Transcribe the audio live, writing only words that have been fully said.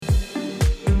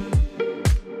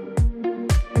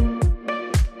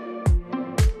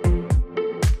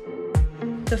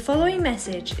The following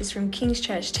message is from King's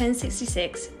Church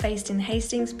 1066, based in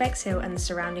Hastings, Bexhill and the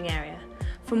surrounding area.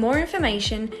 For more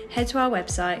information, head to our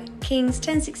website,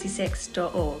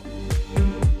 kings1066.org.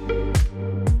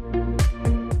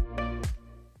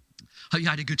 Hope you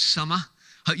had a good summer.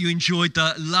 Hope you enjoyed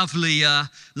the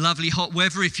lovely hot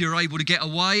weather. If you're able to get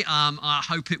away, I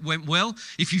hope it went well.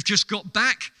 If you've just got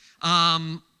back,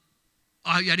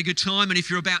 I hope you had a good time. And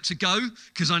if you're about to go,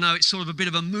 because I know it's sort of a bit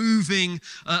of a moving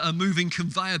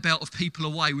conveyor belt of people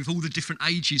away with all the different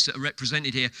ages that are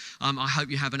represented here, I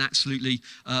hope you have an absolutely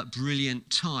brilliant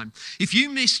time. If you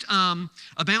missed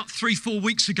about 3-4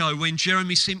 weeks ago when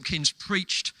Jeremy Simpkins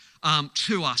preached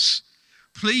to us,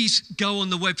 please go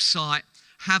on the website,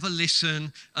 have a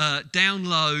listen,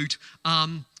 download.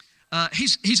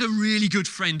 He's a really good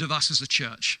friend of us as a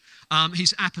church.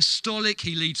 He's apostolic.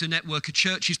 He leads a network of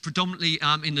churches predominantly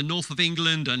in the north of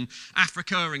England and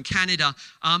Africa and Canada.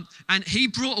 And he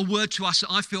brought a word to us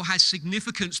that I feel has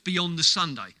significance beyond the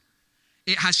Sunday.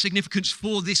 It has significance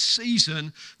for this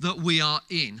season that we are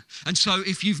in. And so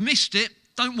if you've missed it,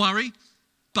 don't worry,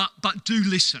 but do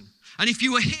listen. And if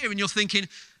you were here and you're thinking,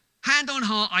 hand on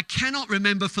heart, I cannot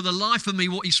remember for the life of me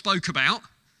what he spoke about,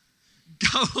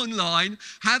 go online,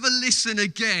 have a listen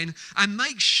again, and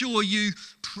make sure you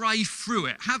pray through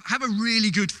it. Have a really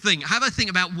good think. Have a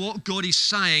think about what God is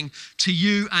saying to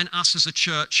you and us as a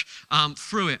church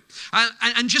through it.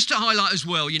 And just to highlight as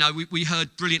well, you know, we heard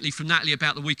brilliantly from Natalie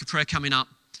about the week of prayer coming up.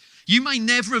 You may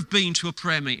never have been to a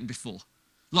prayer meeting before,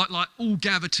 like all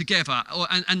gathered together,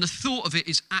 and the thought of it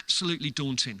is absolutely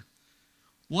daunting.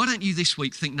 Why don't you this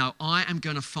week think, no, I am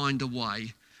going to find a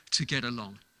way to get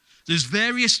along. There's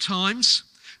various times,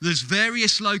 there's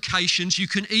various locations. You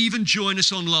can even join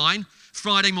us online.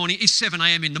 Friday morning is 7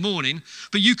 a.m. in the morning,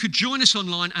 but you could join us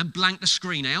online and blank the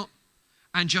screen out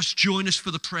and just join us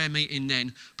for the prayer meeting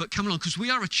then. But come along, because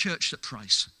we are a church that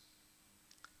prays.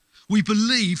 We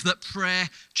believe that prayer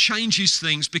changes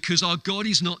things because our God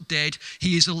is not dead,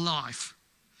 he is alive.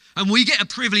 And we get a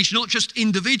privilege, not just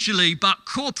individually, but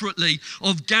corporately,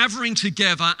 of gathering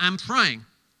together and praying.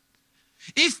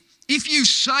 If you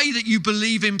say that you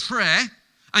believe in prayer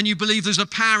and you believe there's a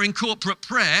power in corporate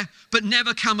prayer, but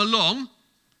never come along,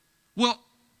 well,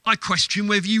 I question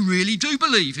whether you really do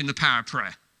believe in the power of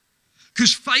prayer.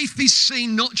 Because faith is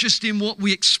seen not just in what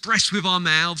we express with our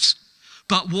mouths,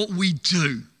 but what we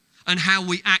do and how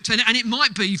we act. And it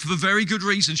might be for very good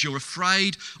reasons. You're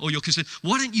afraid or you're concerned.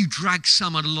 Why don't you drag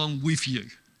someone along with you?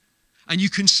 And you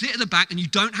can sit at the back and you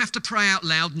don't have to pray out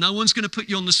loud. No one's going to put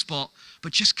you on the spot,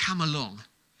 but just come along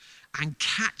and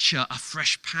capture a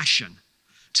fresh passion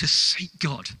to seek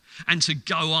God and to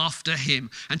go after him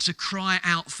and to cry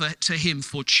out to him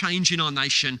for change in our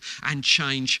nation and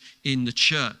change in the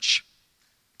church.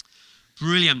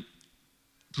 Brilliant.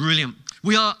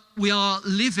 We are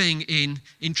living in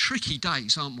tricky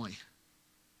days, aren't we?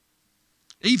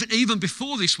 Even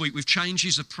before this week, with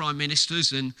changes of prime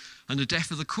ministers and the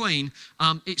death of the Queen,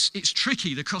 it's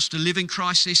tricky. The cost of living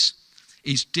crisis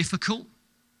is difficult.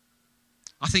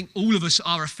 I think all of us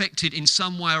are affected in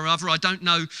some way or other. I don't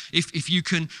know if you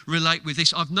can relate with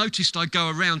this. I've noticed I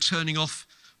go around turning off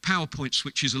PowerPoint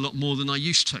switches a lot more than I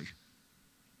used to.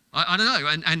 I don't know,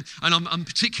 and I'm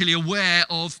particularly aware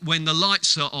of when the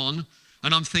lights are on,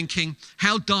 and I'm thinking,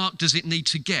 how dark does it need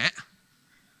to get?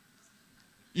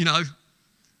 You know,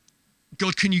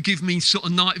 God, can you give me sort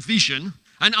of night vision?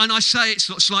 And I say it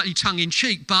sort of slightly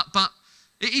tongue-in-cheek, but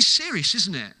it is serious,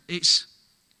 isn't it?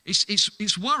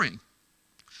 It's worrying.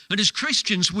 And as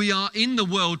Christians, we are in the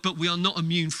world, but we are not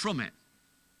immune from it.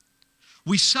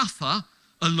 We suffer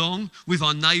along with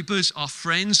our neighbours, our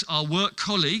friends, our work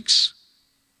colleagues.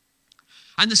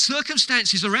 And the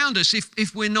circumstances around us,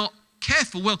 if we're not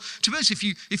careful, well, to be honest,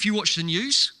 if you watch the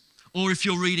news or if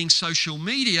you're reading social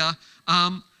media,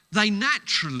 they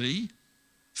naturally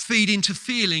feed into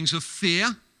feelings of fear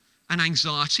and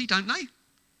anxiety, don't they?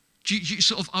 You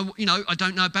sort of, I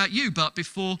don't know about you, but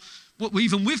before,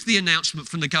 even with the announcement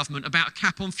from the government about a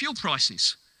cap on fuel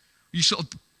prices, you're sort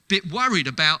of a bit worried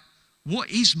about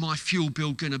what is my fuel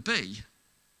bill going to be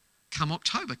come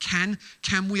October? Can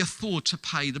we afford to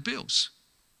pay the bills?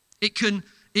 It can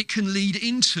lead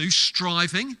into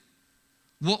striving.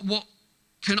 What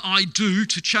can I do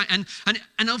to change?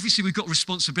 And obviously we've got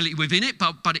responsibility within it,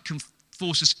 but it can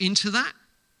force us into that.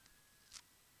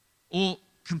 Or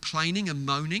complaining and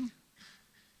moaning.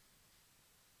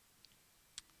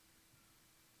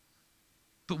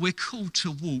 But we're called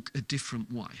to walk a different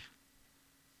way.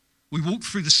 We walk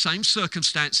through the same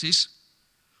circumstances.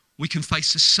 We can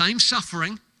face the same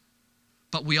suffering,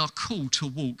 but we are called to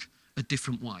walk a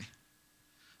different way.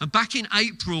 And back in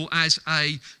April, as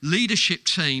a leadership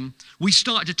team, we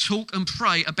started to talk and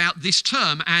pray about this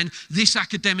term and this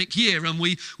academic year, and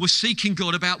we were seeking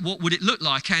God about what would it look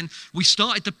like. And we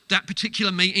started that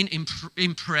particular meeting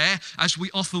in prayer, as we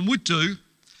often would do.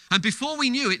 And before we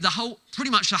knew it,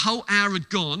 pretty much the whole hour had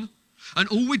gone, and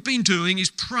all we'd been doing is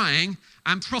praying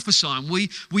and prophesying.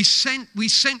 We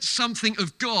sent something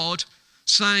of God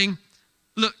saying,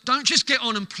 look, don't just get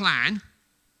on and plan,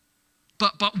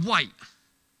 but wait.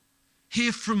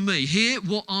 Hear from me, hear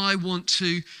what I want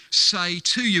to say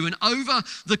to you. And over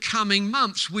the coming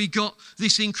months, we got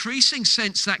this increasing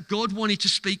sense that God wanted to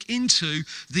speak into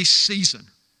this season.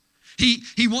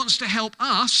 He wants to help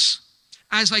us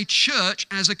as a church,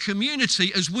 as a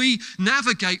community, as we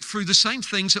navigate through the same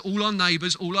things that all our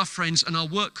neighbours, all our friends and our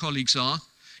work colleagues are.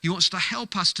 He wants to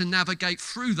help us to navigate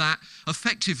through that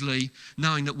effectively,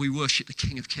 knowing that we worship the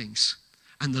King of Kings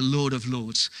and the Lord of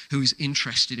Lords, who is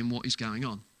interested in what is going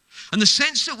on. And the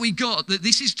sense that we got that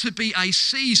this is to be a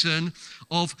season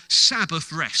of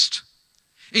Sabbath rest.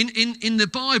 In the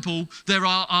Bible, there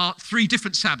are 3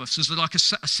 different Sabbaths. There's like a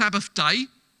Sabbath day,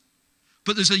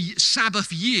 but there's a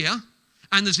Sabbath year,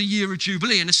 and there's a year of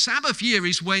Jubilee. And a Sabbath year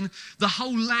is when the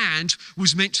whole land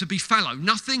was meant to be fallow.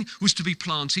 Nothing was to be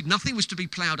planted, nothing was to be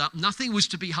ploughed up, nothing was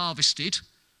to be harvested,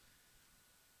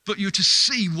 but you were to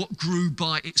see what grew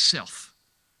by itself.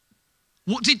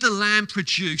 What did the land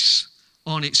produce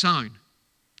on its own?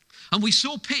 And we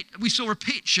saw a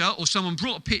picture, or someone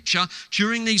brought a picture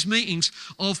during these meetings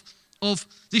of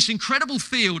this incredible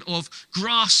field of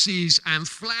grasses and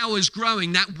flowers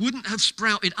growing that wouldn't have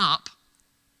sprouted up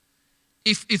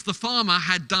if the farmer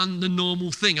had done the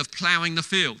normal thing of ploughing the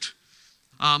field.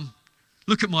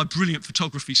 Look at my brilliant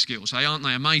photography skills, aren't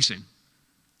they amazing?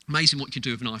 Amazing what you can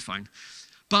do with an iPhone.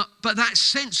 But that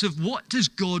sense of what does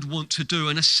God want to do,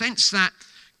 and a sense that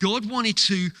God wanted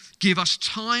to give us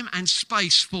time and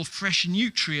space for fresh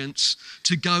nutrients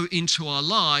to go into our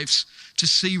lives to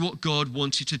see what God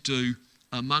wanted to do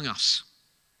among us.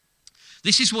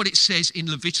 This is what it says in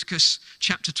Leviticus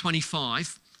chapter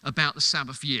 25 about the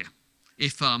Sabbath year.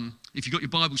 If you've got your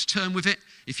Bibles, turn with it.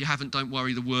 If you haven't, don't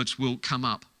worry, the words will come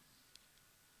up.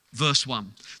 Verse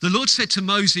 1. The Lord said to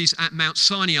Moses at Mount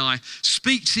Sinai,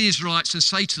 "Speak to the Israelites and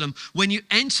say to them, when you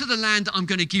enter the land that I'm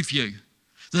going to give you,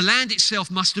 the land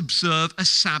itself must observe a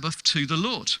Sabbath to the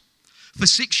Lord. For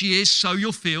 6 years sow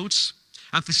your fields,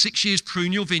 and for 6 years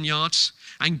prune your vineyards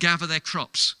and gather their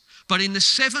crops. But in the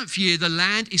 7th year, the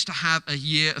land is to have a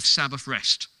year of Sabbath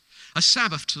rest, a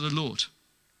Sabbath to the Lord.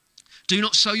 Do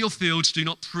not sow your fields, do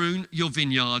not prune your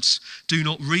vineyards, do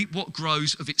not reap what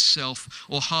grows of itself,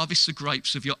 or harvest the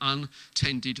grapes of your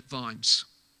untended vines.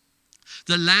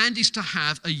 The land is to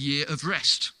have a year of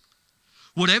rest.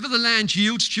 Whatever the land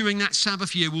yields during that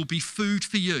Sabbath year will be food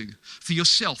for you, for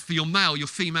yourself, for your male, your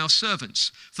female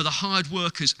servants, for the hired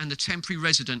workers and the temporary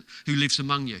resident who lives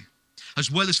among you,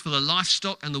 as well as for the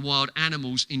livestock and the wild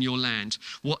animals in your land.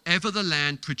 Whatever the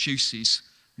land produces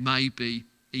may be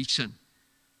eaten."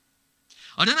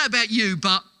 I don't know about you,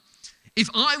 but if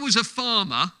I was a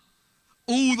farmer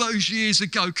all those years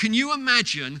ago, can you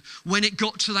imagine when it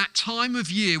got to that time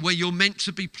of year where you're meant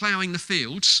to be ploughing the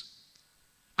fields,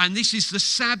 and this is the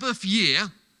Sabbath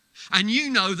year, and you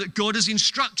know that God has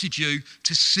instructed you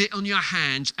to sit on your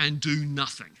hands and do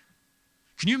nothing?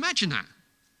 Can you imagine that?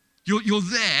 You're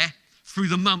there through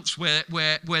the months where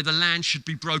the land should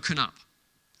be broken up.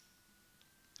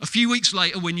 A few weeks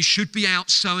later, when you should be out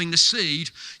sowing the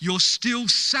seed, you're still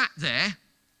sat there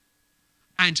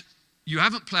and you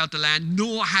haven't ploughed the land,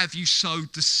 nor have you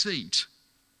sowed the seed.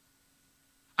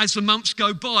 As the months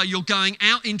go by, you're going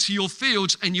out into your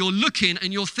fields and you're looking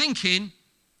and you're thinking,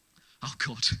 oh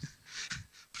God,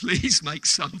 please make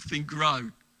something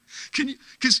grow.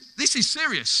 Because this is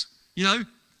serious. You know,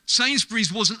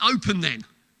 Sainsbury's wasn't open then.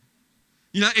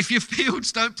 You know, if your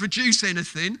fields don't produce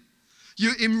anything,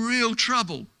 you're in real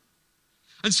trouble.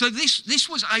 And so this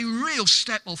was a real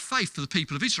step of faith for the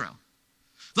people of Israel.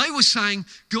 They were saying,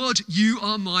 God, you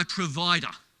are my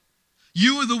provider.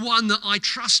 You are the one that I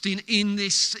trust in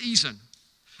this season.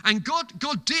 And God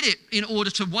did it in order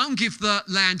to, one, give the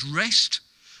land rest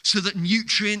so that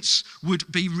nutrients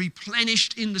would be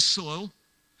replenished in the soil.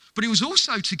 But it was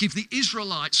also to give the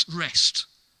Israelites rest,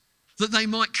 that they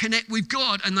might connect with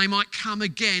God and they might come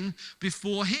again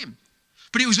before him.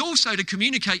 But it was also to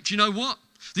communicate, do you know what?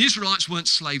 The Israelites weren't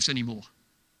slaves anymore.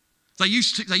 They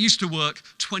used to work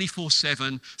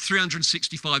 24/7,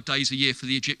 365 days a year for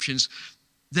the Egyptians.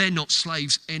 They're not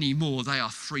slaves anymore. They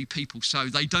are free people. So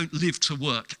they don't live to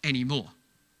work anymore.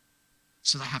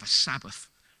 So they have a Sabbath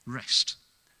rest.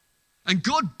 And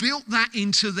God built that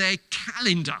into their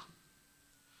calendar,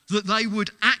 that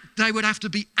they would have to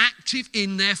be active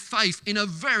in their faith in a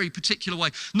very particular way.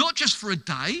 Not just for a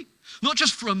day, not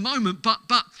just for a moment, but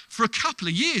for a couple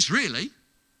of years, really.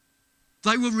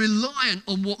 They were reliant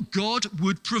on what God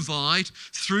would provide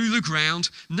through the ground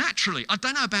naturally. I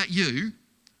don't know about you,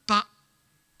 but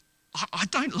I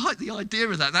don't like the idea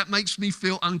of that. That makes me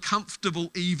feel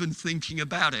uncomfortable even thinking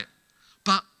about it.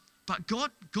 But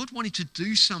God wanted to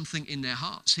do something in their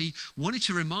hearts. He wanted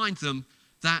to remind them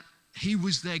that he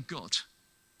was their God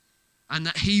and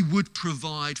that he would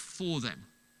provide for them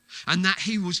and that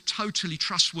he was totally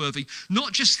trustworthy,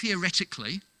 not just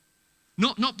theoretically,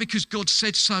 not because God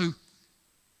said so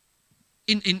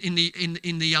in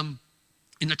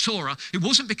the Torah. It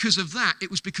wasn't because of that. It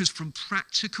was because from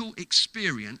practical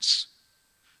experience,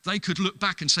 they could look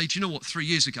back and say, do you know what? 3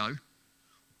 years ago,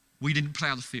 we didn't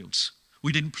plow the fields.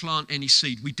 We didn't plant any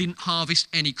seed. We didn't harvest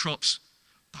any crops.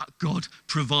 But God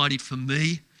provided for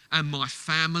me and my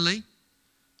family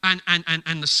and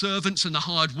the servants and the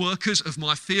hired workers of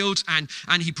my fields. And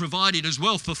he provided as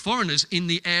well for foreigners in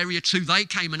the area too. They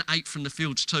came and ate from the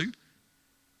fields too.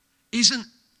 Isn't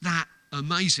that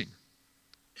amazing?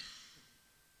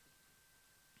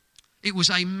 It was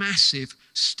a massive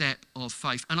step of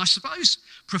faith. And I suppose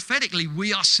prophetically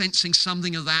we are sensing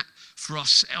something of that for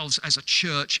ourselves as a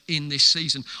church in this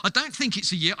season. I don't think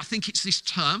it's a year, I think it's this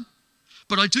term.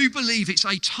 But I do believe it's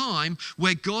a time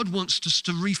where God wants us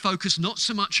to refocus not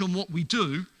so much on what we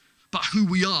do, but who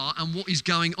we are and what is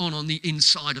going on the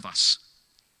inside of us.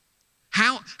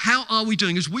 How are we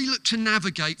doing as we look to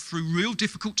navigate through real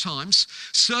difficult times,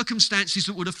 circumstances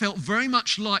that would have felt very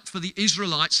much like for the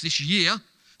Israelites this year,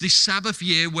 this Sabbath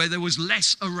year where there was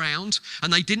less around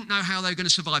and they didn't know how they were going to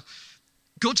survive.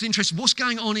 God's interested. What's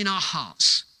going on in our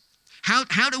hearts?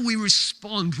 How do we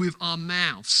respond with our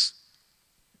mouths?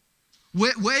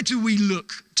 Where do we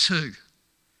look to?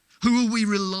 Who are we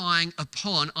relying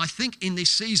upon? I think in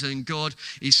this season, God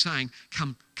is saying,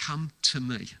 come to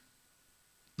me.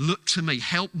 Look to me.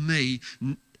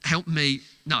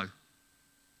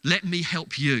 Let me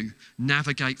help you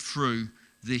navigate through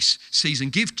this season.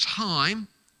 Give time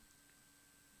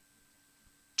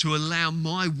to allow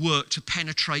my work to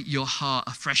penetrate your heart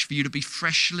afresh, for you to be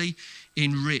freshly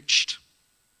enriched.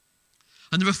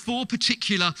 And there are 4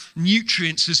 particular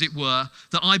nutrients, as it were,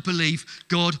 that I believe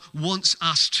God wants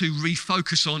us to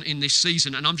refocus on in this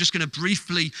season. And I'm just going to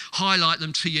briefly highlight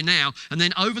them to you now. And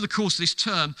then over the course of this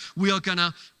term, we are going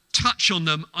to touch on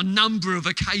them a number of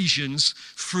occasions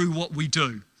through what we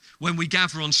do. When we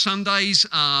gather on Sundays,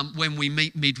 when we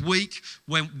meet midweek,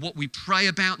 what we pray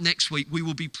about next week, we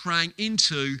will be praying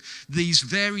into these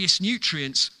various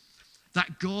nutrients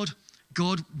that God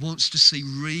wants to see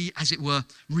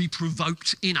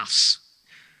reprovoked in us.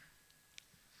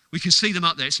 We can see them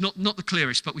up there. It's not the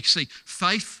clearest, but we can see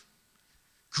faith,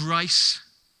 grace,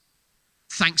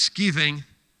 thanksgiving,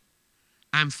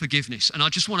 and forgiveness. And I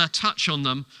just want to touch on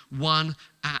them one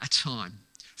at a time.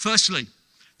 Firstly,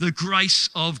 the grace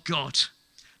of God.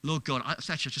 Lord God, I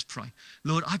just pray.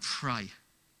 Lord, I pray.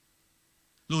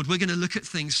 Lord, we're going to look at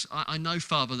things, I know,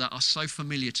 Father, that are so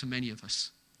familiar to many of us.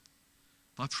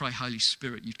 But I pray, Holy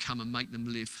Spirit, you'd come and make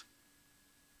them live.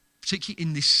 Particularly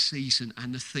in this season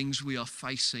and the things we are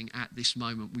facing at this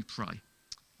moment, we pray.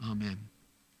 Amen.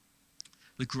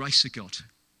 The grace of God.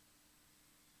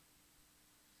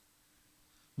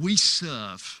 We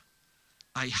serve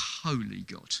a holy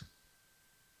God.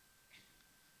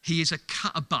 He is a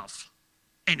cut above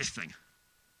anything.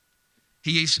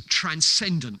 He is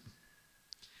transcendent.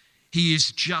 He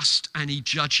is just and he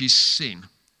judges sin.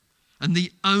 And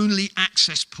the only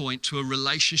access point to a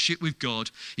relationship with God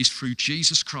is through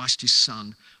Jesus Christ, his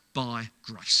Son, by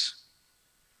grace.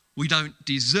 We don't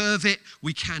deserve it.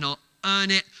 We cannot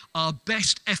earn it. Our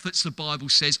best efforts, the Bible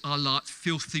says, are like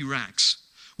filthy rags.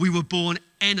 We were born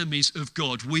enemies of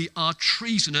God. We are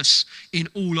treasonous in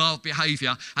all our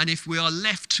behavior. And if we are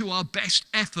left to our best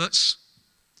efforts,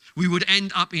 we would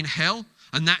end up in hell.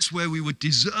 And that's where we would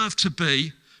deserve to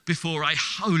be before a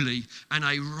holy and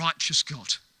a righteous God.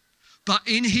 But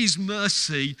in his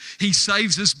mercy, he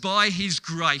saves us by his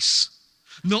grace,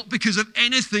 not because of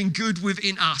anything good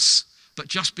within us, but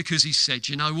just because he said,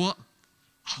 you know what?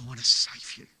 I want to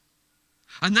save you.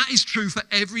 And that is true for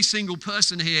every single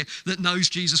person here that knows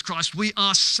Jesus Christ. We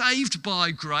are saved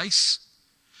by grace,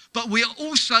 but we are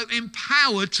also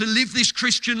empowered to live this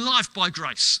Christian life by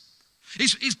grace.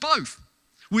 It's both.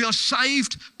 We are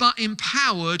saved but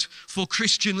empowered for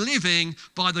Christian living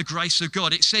by the grace of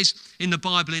God. It says in the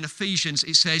Bible in Ephesians,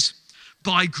 it says,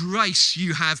 by grace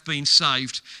you have been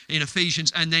saved in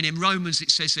Ephesians. And then in Romans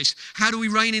it says this, how do we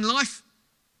reign in life?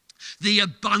 The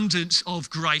abundance of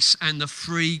grace and the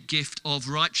free gift of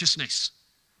righteousness.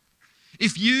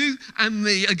 If you and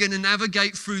me are going to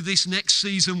navigate through this next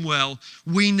season well,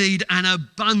 we need an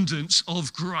abundance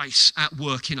of grace at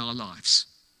work in our lives.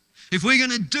 If we're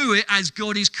going to do it as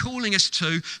God is calling us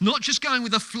to, not just going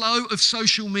with the flow of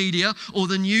social media or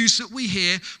the news that we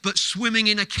hear, but swimming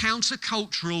in a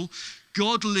countercultural,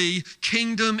 godly,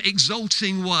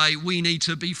 kingdom-exalting way, we need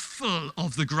to be full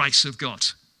of the grace of God.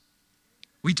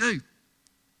 We do.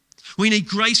 We need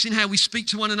grace in how we speak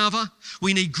to one another.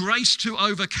 We need grace to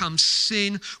overcome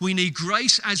sin. We need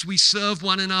grace as we serve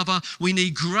one another. We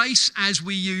need grace as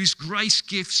we use grace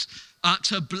gifts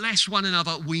to bless one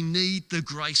another. We need the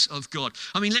grace of God.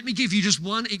 I mean, let me give you just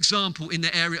one example in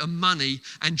the area of money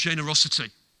and generosity.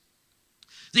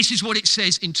 This is what it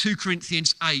says in 2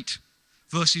 Corinthians 8,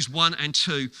 verses 1 and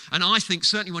 2. And I think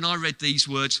certainly when I read these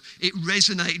words, it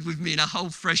resonated with me in a whole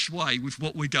fresh way with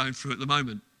what we're going through at the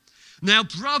moment. Now,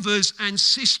 brothers and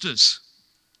sisters,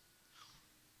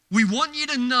 we want you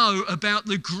to know about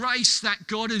the grace that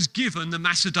God has given the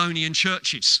Macedonian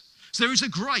churches. So there is a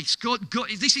grace. God,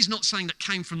 this is not saying that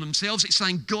came from themselves. It's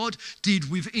saying God did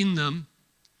within them.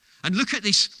 And look at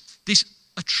this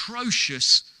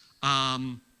atrocious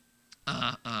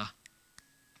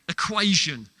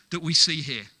equation that we see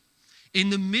here. In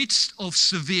the midst of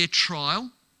severe trial,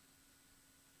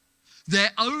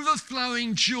 their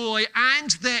overflowing joy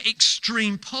and their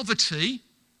extreme poverty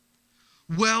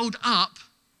welled up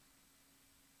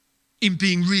in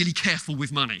being really careful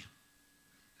with money.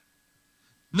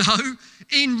 No,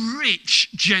 in rich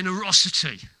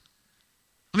generosity.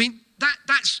 I mean,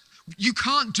 that's you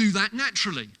can't do that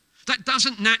naturally. That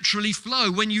doesn't naturally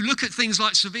flow. When you look at things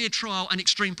like severe trial and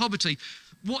extreme poverty,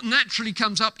 what naturally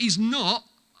comes up is not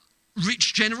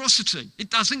rich generosity. It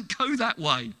doesn't go that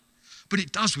way. But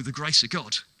it does with the grace of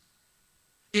God.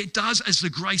 It does as the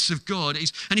grace of God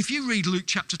is. And if you read Luke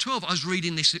chapter 12, I was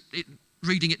reading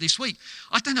it this week.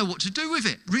 I don't know what to do with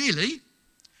it, really.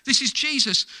 This is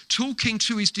Jesus talking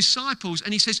to his disciples,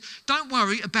 and he says, don't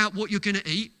worry about what you're going to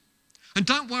eat, and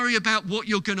don't worry about what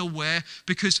you're going to wear,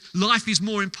 because life is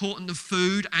more important than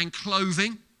food and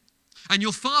clothing. And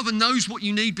your Father knows what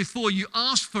you need before you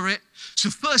ask for it. So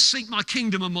first seek my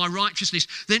kingdom and my righteousness.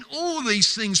 Then all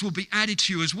these things will be added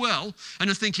to you as well. And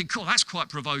I'm thinking, cool, that's quite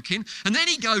provoking. And then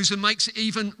he goes and makes it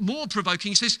even more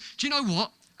provoking. He says, do you know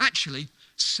what? Actually,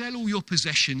 sell all your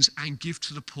possessions and give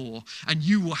to the poor, and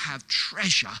you will have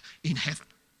treasure in heaven.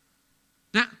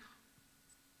 Now,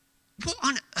 what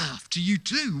on earth do you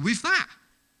do with that?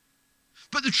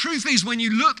 But the truth is, when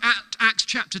you look at Acts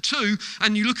chapter 2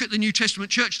 and you look at the New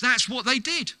Testament church, that's what they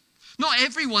did. Not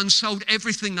everyone sold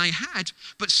everything they had,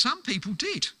 but some people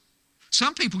did.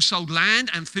 Some people sold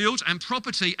land and fields and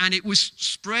property, and it was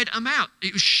spread out.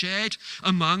 It was shared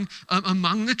among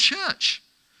the church.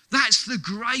 That's the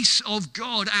grace of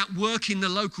God at work in the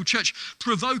local church,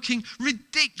 provoking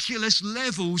ridiculous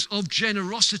levels of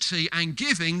generosity and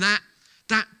giving that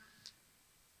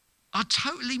are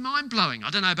totally mind-blowing. I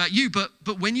don't know about you, but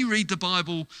when you read the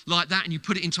Bible like that and you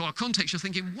put it into our context, you're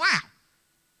thinking, wow,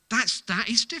 that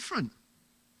is different.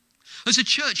 As a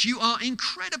church, you are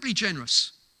incredibly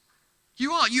generous.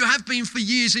 You are. You have been for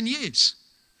years and years.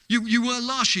 You were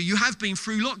last year. You have been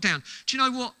through lockdown. Do you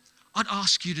know what I'd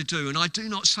ask you to do, and I do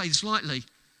not say this lightly,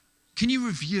 can you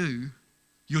review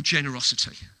your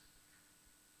generosity?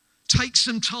 Take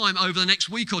some time over the next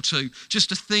week or two just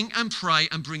to think and pray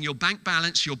and bring your bank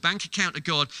balance, your bank account to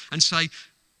God and say,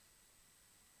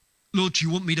 Lord, do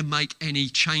you want me to make any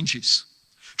changes?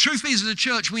 Truth is, as a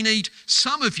church, we need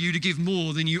some of you to give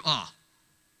more than you are.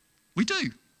 We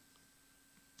do.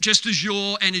 Just as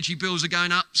your energy bills are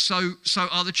going up, so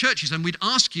are the churches. And we'd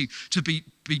ask you to be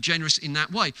generous in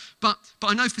that way. But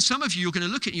I know for some of you, you're going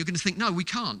to look at it and you're going to think, no, we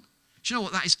can't. Do you know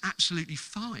what? That is absolutely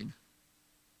fine.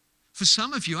 For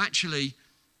some of you, actually,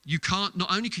 you can't,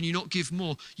 not only can you not give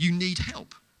more, you need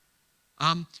help.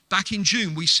 Back in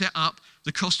June, we set up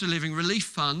the Cost of Living Relief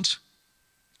Fund.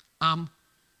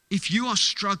 If you are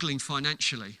struggling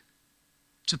financially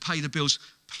to pay the bills,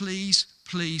 please,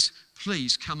 please,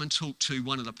 please come and talk to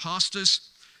one of the pastors.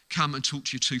 Come and talk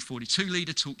to your 242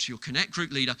 leader, talk to your Connect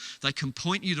group leader. They can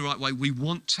point you the right way. We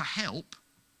want to help.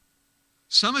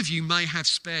 Some of you may have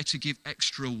spare to give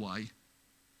extra away.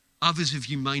 Others of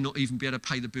you may not even be able to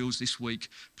pay the bills this week.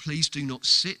 Please do not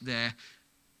sit there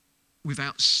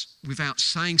without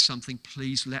saying something.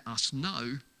 Please let us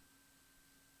know.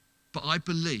 But I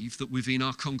believe that within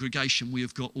our congregation, we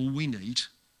have got all we need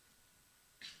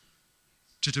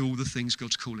to do all the things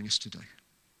God's calling us to do.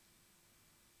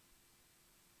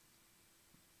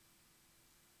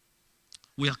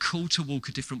 We are called to walk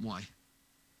a different way.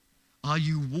 Are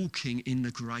you walking in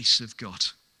the grace of God?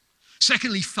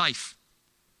 Secondly, faith.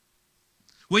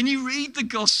 When you read the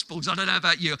Gospels, I don't know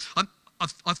about you,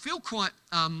 I feel quite,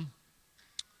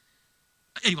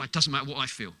 anyway, it doesn't matter what I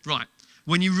feel. Right,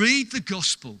 when you read the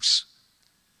Gospels,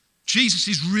 Jesus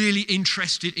is really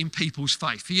interested in people's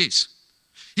faith. He is.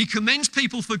 He commends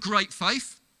people for great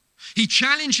faith. He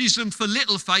challenges them for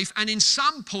little faith. And in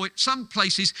some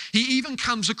places, he even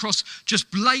comes across just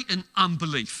blatant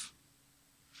unbelief.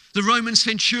 The Roman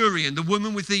centurion, the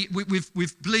woman with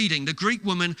bleeding, the Greek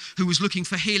woman who was looking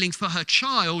for healing for her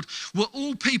child, were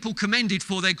all people commended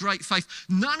for their great faith.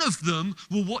 None of them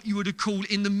were what you would have called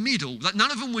in the middle.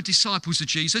 None of them were disciples of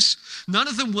Jesus. None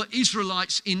of them were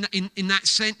Israelites in that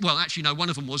sense. Well, actually, no, one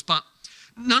of them was, but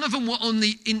none of them were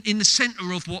in the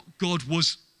center of what God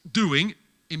was doing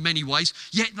in many ways,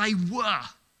 yet they were.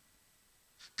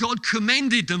 God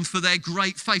commended them for their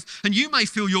great faith. And you may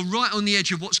feel you're right on the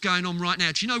edge of what's going on right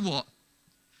now. Do you know what?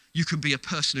 You can be a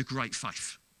person of great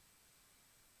faith.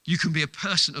 You can be a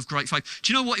person of great faith.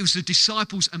 Do you know what? It was the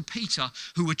disciples and Peter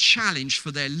who were challenged for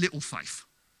their little faith.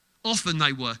 Often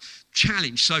they were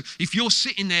challenged. So if you're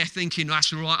sitting there thinking,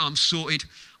 that's all right, I'm sorted,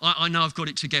 I know I've got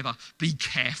it together, be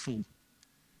careful.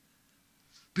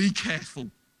 Be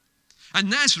careful. And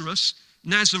Nazareth,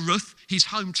 his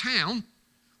hometown,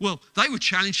 well, they were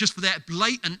challenged just for their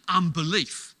blatant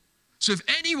unbelief. So if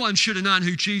anyone should have known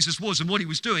who Jesus was and what he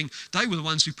was doing, they were the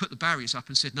ones who put the barriers up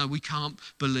and said, no, we can't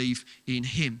believe in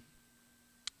him.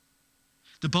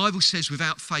 The Bible says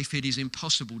without faith it is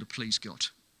impossible to please God.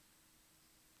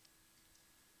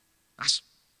 That's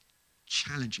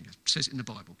challenging. It says it in the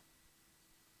Bible.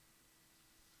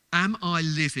 Am I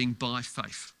living by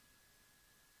faith?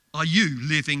 Are you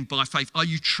living by faith? Are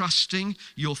you trusting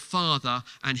your Father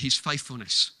and his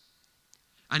faithfulness?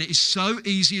 And it is so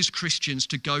easy as Christians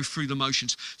to go through the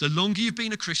motions. The longer you've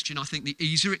been a Christian, I think the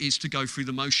easier it is to go through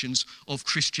the motions of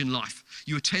Christian life.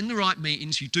 You attend the right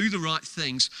meetings, you do the right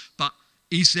things, but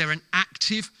is there an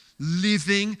active,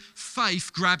 living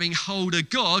faith grabbing hold of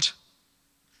God?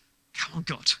 Come on,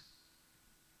 God.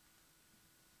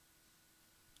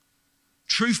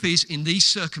 Truth is, in these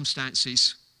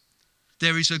circumstances,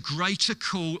 there is a greater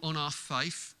call on our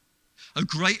faith, a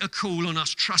greater call on us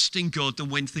trusting God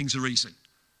than when things are easy.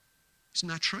 Isn't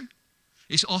that true?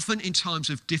 It's often in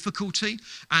times of difficulty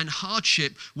and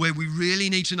hardship where we really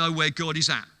need to know where God is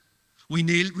at. We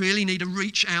really need to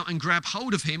reach out and grab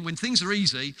hold of him. When things are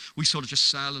easy, we sort of just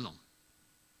sail along.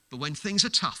 But when things are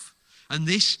tough, and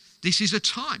this is a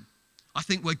time, I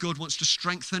think, where God wants to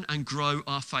strengthen and grow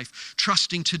our faith,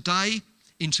 trusting today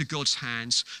into God's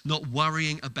hands, not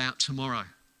worrying about tomorrow.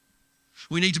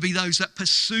 We need to be those that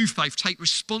pursue faith, take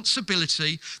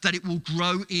responsibility that it will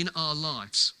grow in our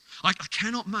lives. I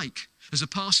cannot make, as a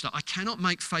pastor, I cannot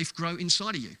make faith grow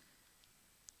inside of you.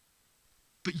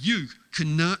 But you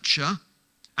can nurture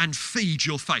and feed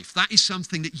your faith. That is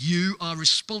something that you are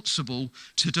responsible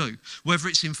to do. Whether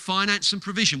it's in finance and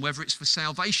provision, whether it's for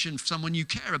salvation for someone you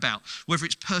care about, whether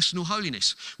it's personal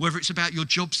holiness, whether it's about your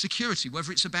job security,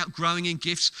 whether it's about growing in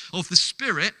gifts of the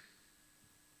Spirit,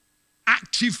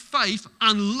 active faith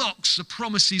unlocks the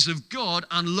promises of God,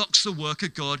 unlocks the work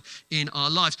of God in our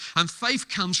lives. And faith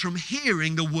comes from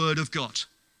hearing the word of God.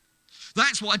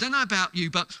 That's what, I don't know about you,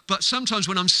 but sometimes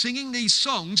when I'm singing these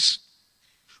songs,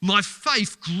 my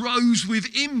faith grows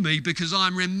within me because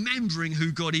I'm remembering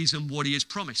who God is and what he has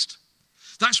promised.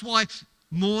 That's why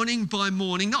morning by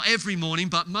morning, not every morning,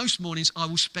 but most mornings, I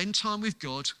will spend time with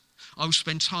God. I will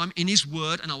spend time in his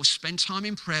word and I will spend time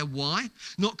in prayer. Why?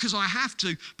 Not because I have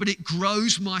to, but it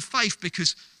grows my faith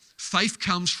because faith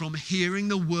comes from hearing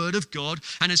the word of God.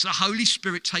 And as the Holy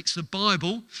Spirit takes the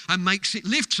Bible and makes it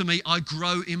live to me, I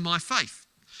grow in my faith.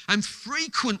 And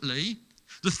frequently,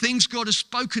 the things God has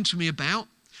spoken to me about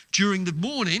during the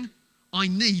morning, I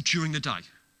need during the day.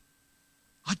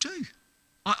 I do.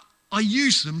 I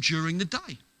use them during the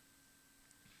day.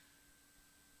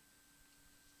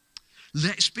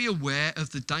 Let's be aware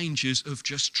of the dangers of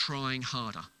just trying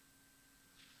harder.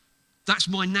 That's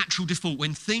my natural default.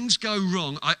 When things go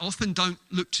wrong, I often don't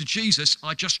look to Jesus.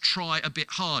 I just try a bit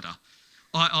harder.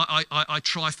 I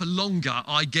try for longer.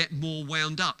 I get more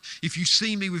wound up. If you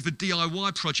see me with a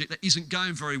DIY project that isn't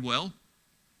going very well,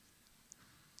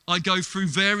 I go through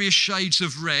various shades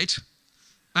of red,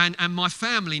 and my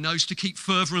family knows to keep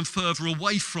further and further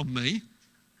away from me.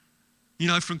 You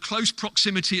know, from close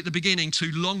proximity at the beginning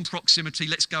to long proximity,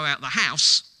 let's go out the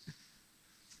house,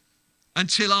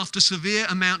 until after severe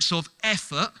amounts of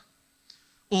effort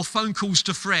or phone calls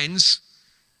to friends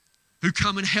who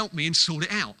come and help me and sort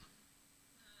it out.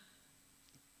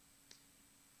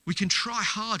 We can try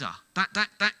harder.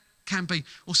 That can be,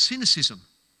 or cynicism.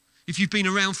 If you've been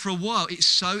around for a while, it's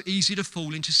so easy to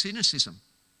fall into cynicism,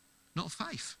 not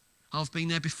faith. I've been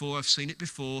there before, I've seen it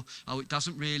before, it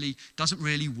doesn't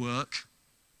really work.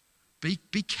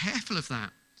 Be careful of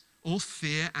that, or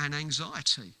fear and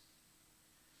anxiety.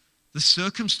 The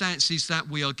circumstances that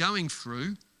we are going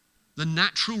through, the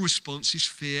natural response is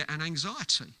fear and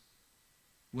anxiety.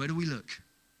 Where do we look?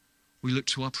 We look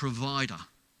to our provider.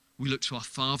 We look to our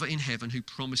Father in heaven who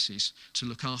promises to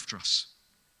look after us.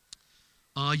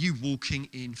 Are you walking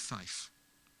in faith?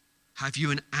 Have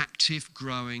you an active,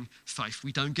 growing faith?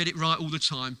 We don't get it right all the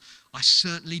time. I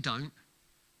certainly don't.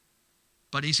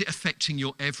 But is it affecting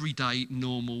your everyday,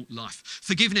 normal life?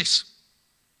 Forgiveness.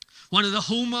 One of the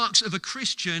hallmarks of a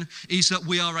Christian is that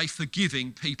we are a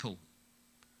forgiving people.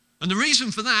 And the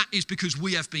reason for that is because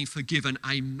we have been forgiven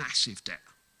a massive debt.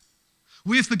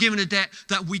 We have forgiven a debt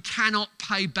that we cannot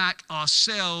pay back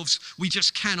ourselves. We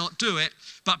just cannot do it.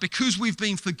 But because we've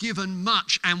been forgiven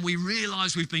much and we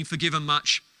realize we've been forgiven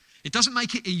much, it doesn't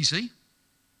make it easy,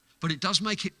 but it does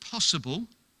make it possible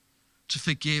to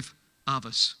forgive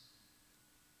others.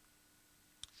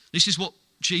 This is what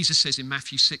Jesus says in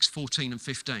Matthew 6:14 and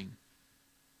 15.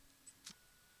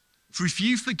 For if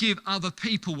you forgive other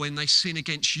people when they sin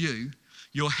against you,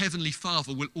 your heavenly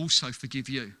Father will also forgive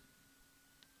you.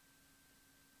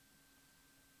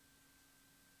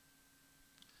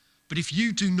 But if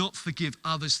you do not forgive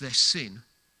others their sin,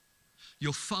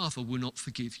 your Father will not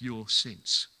forgive your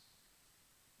sins.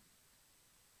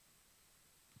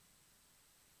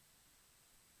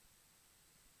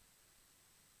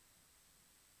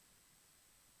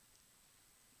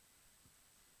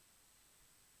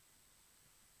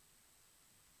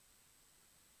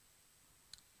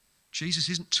 Jesus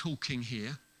isn't talking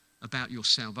here about your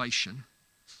salvation,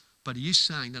 but he is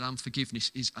saying that unforgiveness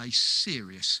is a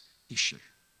serious issue.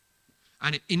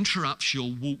 And it interrupts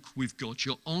your walk with God.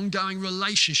 Your ongoing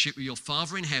relationship with your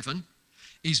Father in heaven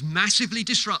is massively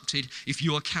disrupted if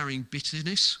you are carrying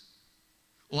bitterness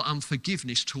or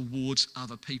unforgiveness towards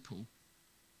other people.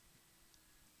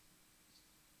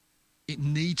 It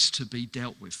needs to be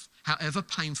dealt with. However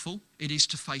painful it is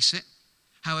to face it,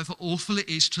 however awful it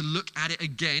is to look at it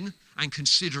again and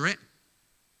consider it,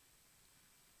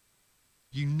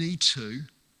 you need to,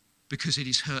 because it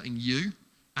is hurting you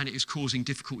and it is causing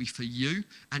difficulty for you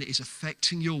and it is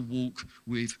affecting your walk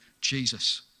with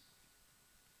Jesus.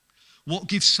 What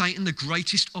gives Satan the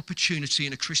greatest opportunity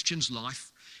in a Christian's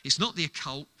life? It's not the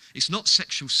occult, it's not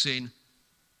sexual sin,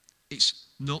 it's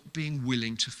not being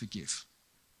willing to forgive.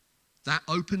 That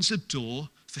opens a door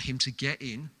for him to get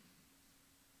in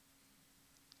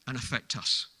and affect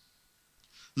us.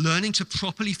 Learning to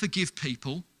properly forgive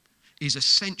people is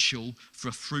essential for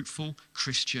a fruitful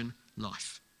Christian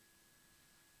life.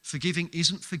 Forgiving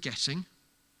isn't forgetting.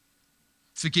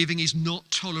 Forgiving is not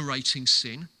tolerating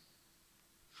sin.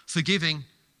 Forgiving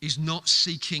is not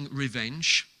seeking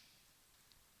revenge.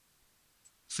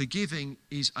 Forgiving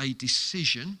is a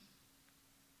decision,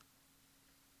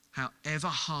 however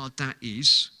hard that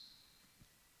is.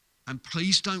 And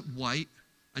please don't wait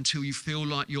until you feel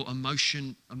like you're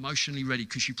emotionally ready,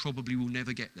 because you probably will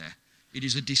never get there. It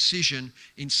is a decision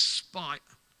in spite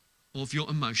of your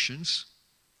emotions,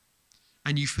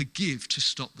 and you forgive to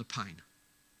stop the pain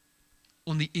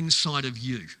on the inside of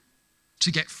you,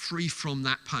 to get free from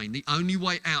that pain. The only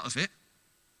way out of it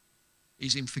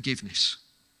is in forgiveness.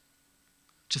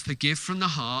 To forgive from the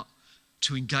heart,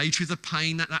 to engage with the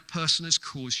pain that that person has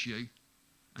caused you,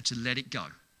 and to let it go.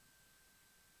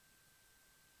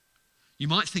 You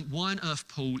might think, why on earth,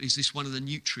 Paul, is this one of the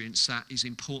nutrients that is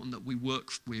important that we work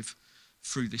with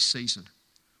through this season?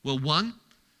 Well, one,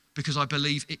 because I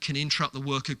believe it can interrupt the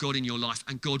work of God in your life,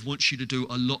 and God wants you to do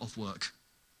a lot of work.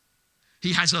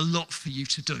 He has a lot for you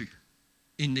to do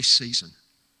in this season.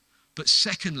 But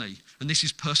secondly, and this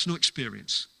is personal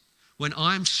experience, when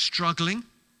I'm struggling,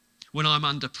 when I'm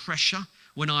under pressure,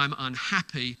 when I'm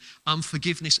unhappy,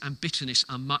 unforgiveness and bitterness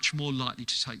are much more likely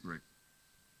to take root.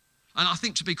 And I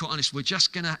think, to be quite honest, we're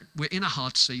in a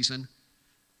hard season,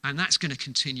 and that's going to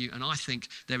continue. And I think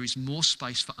there is more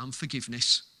space for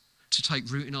unforgiveness to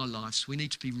take root in our lives. We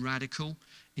need to be radical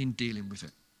in dealing with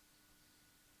it.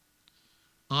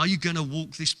 Are you going to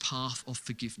walk this path of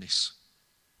forgiveness?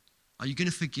 Are you going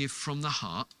to forgive from the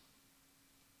heart?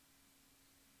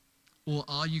 Or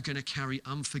are you going to carry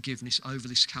unforgiveness over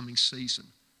this coming season?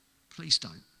 Please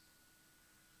don't.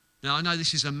 Now, I know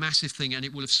this is a massive thing, and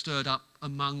it will have stirred up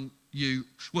among you.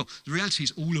 Well, the reality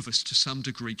is all of us, to some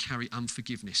degree, carry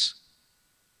unforgiveness.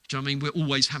 Do you know what I mean? We're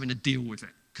always having to deal with it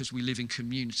because we live in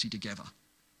community together.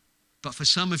 But for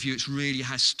some of you, it really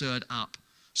has stirred up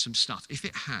some stuff. If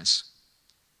it has,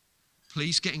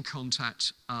 please get in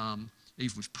contact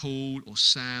either with Paul or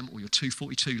Sam or your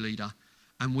 242 leader,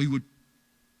 and we would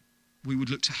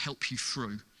look to help you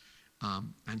through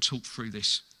and talk through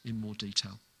this in more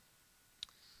detail.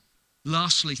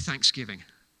 Lastly, Thanksgiving.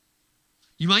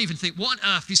 You may even think, what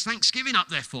on earth is Thanksgiving up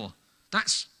there for?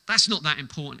 That's not that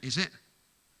important, is it?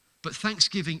 But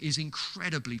Thanksgiving is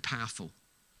incredibly powerful.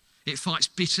 It fights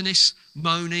bitterness,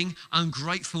 moaning,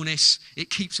 ungratefulness.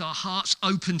 It keeps our hearts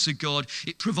open to God.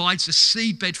 It provides a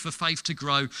seedbed for faith to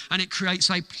grow, and it creates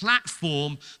a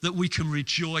platform that we can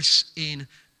rejoice in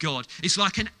God. It's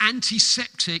like an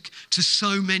antiseptic to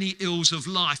so many ills of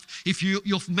life. If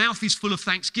your mouth is full of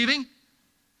thanksgiving,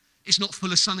 it's not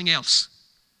full of something else.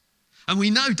 And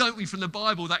we know, don't we, from the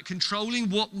Bible, that controlling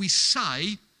what we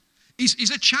say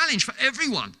is a challenge for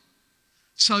everyone.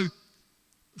 So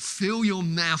fill your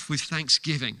mouth with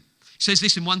thanksgiving. It says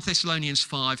this in 1 Thessalonians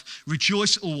 5,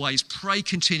 rejoice always, pray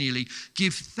continually,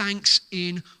 give thanks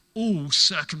in all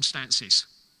circumstances.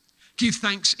 Give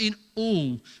thanks in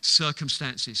all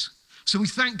circumstances. So we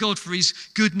thank God for his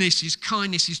goodness, his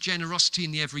kindness, his generosity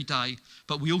in the everyday,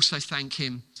 but we also thank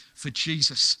him for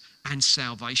Jesus and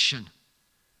salvation.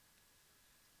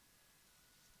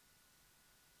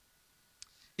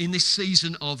 In this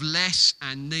season of less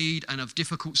and need and of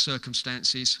difficult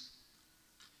circumstances,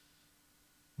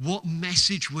 what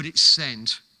message would it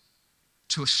send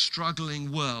to a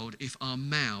struggling world if our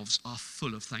mouths are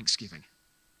full of thanksgiving?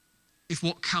 If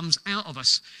what comes out of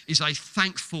us is a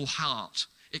thankful heart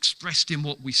expressed in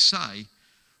what we say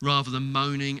rather than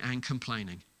moaning and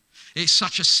complaining. It's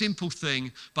such a simple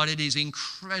thing, but it is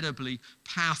incredibly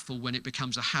powerful when it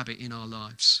becomes a habit in our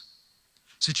lives.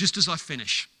 So just as I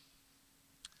finish,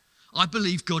 I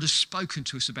believe God has spoken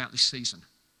to us about this season.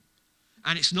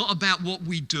 And it's not about what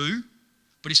we do,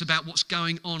 but it's about what's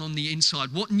going on the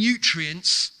inside. What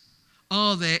nutrients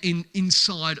are there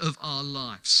inside of our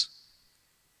lives?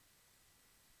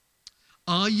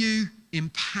 Are you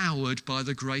empowered by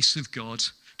the grace of God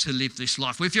to live this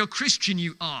life? Well, if you're a Christian,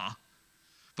 you are.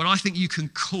 But I think you can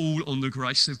call on the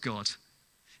grace of God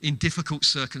in difficult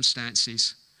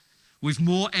circumstances with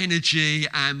more energy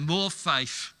and more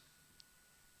faith.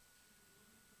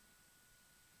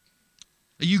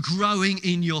 Are you growing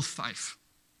in your faith?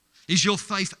 Is your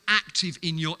faith active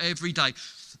in your everyday?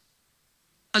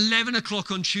 11 o'clock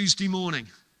on Tuesday morning,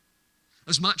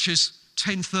 as much as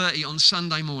 10:30 on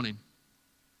Sunday morning.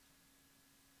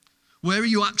 Where are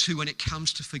you up to when it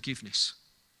comes to forgiveness?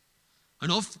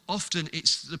 And often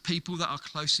it's the people that are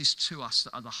closest to us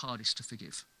that are the hardest to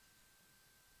forgive.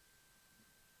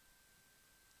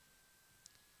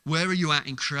 Where are you at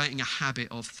in creating a habit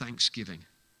of thanksgiving?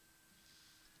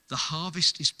 The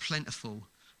harvest is plentiful,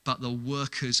 but the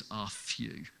workers are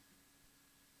few.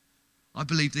 I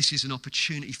believe this is an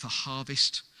opportunity for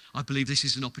harvest. I believe this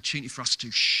is an opportunity for us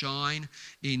to shine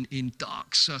in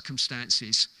dark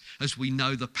circumstances as we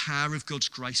know the power of God's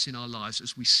grace in our lives,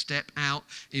 as we step out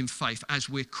in faith, as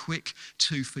we're quick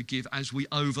to forgive, as we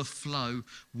overflow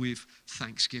with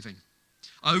thanksgiving.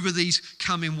 Over these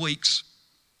coming weeks,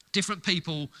 different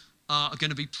people are going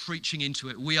to be preaching into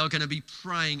it. We are going to be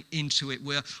praying into it,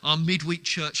 where our midweek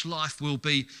church life will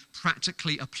be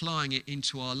practically applying it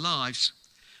into our lives.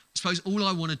 I suppose all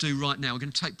I want to do right now, we're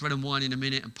going to take bread and wine in a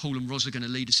minute, and Paul and Ros are going to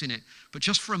lead us in it. But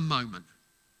just for a moment,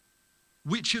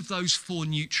 which of those 4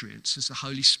 nutrients has the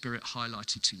Holy Spirit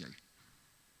highlighted to you?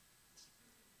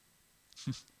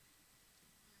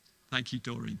 Thank you,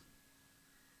 Doreen.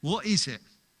 What is it?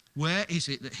 Where is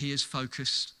it that he is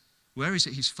focused? Where is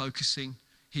it he's focusing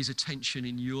his attention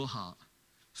in your heart?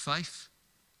 Faith,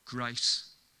 grace,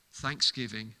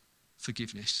 thanksgiving,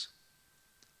 forgiveness.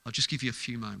 I'll just give you a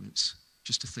few moments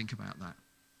just to think about that.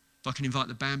 If I can invite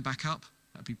the band back up,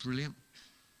 that'd be brilliant.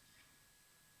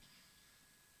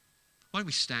 Why don't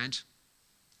we stand?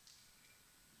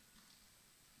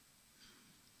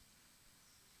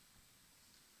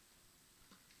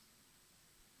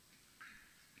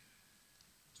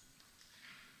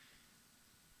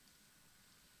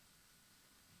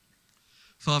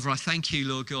 Father, I thank you,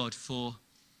 Lord God, for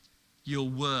your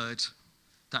word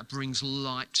that brings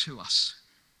light to us.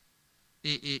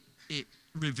 It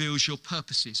reveals your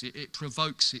purposes. It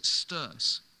provokes, it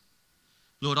stirs.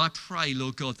 Lord, I pray,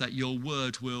 Lord God, that your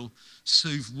word will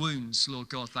soothe wounds, Lord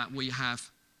God, that we have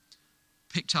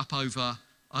picked up over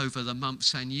the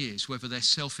months and years, whether they're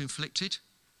self-inflicted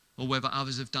or whether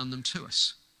others have done them to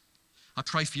us. I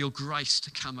pray for your grace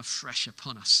to come afresh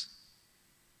upon us.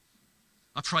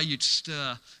 I pray you'd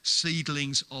stir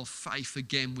seedlings of faith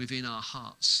again within our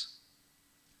hearts.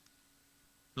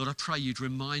 Lord, I pray you'd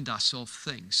remind us of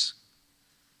things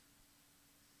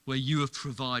where you have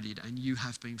provided and you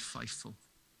have been faithful.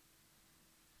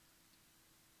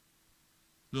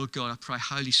 Lord God, I pray,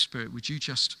 Holy Spirit, would you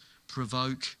just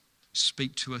provoke,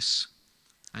 speak to us,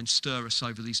 and stir us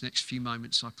over these next few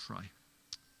moments, I pray.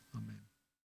 Amen.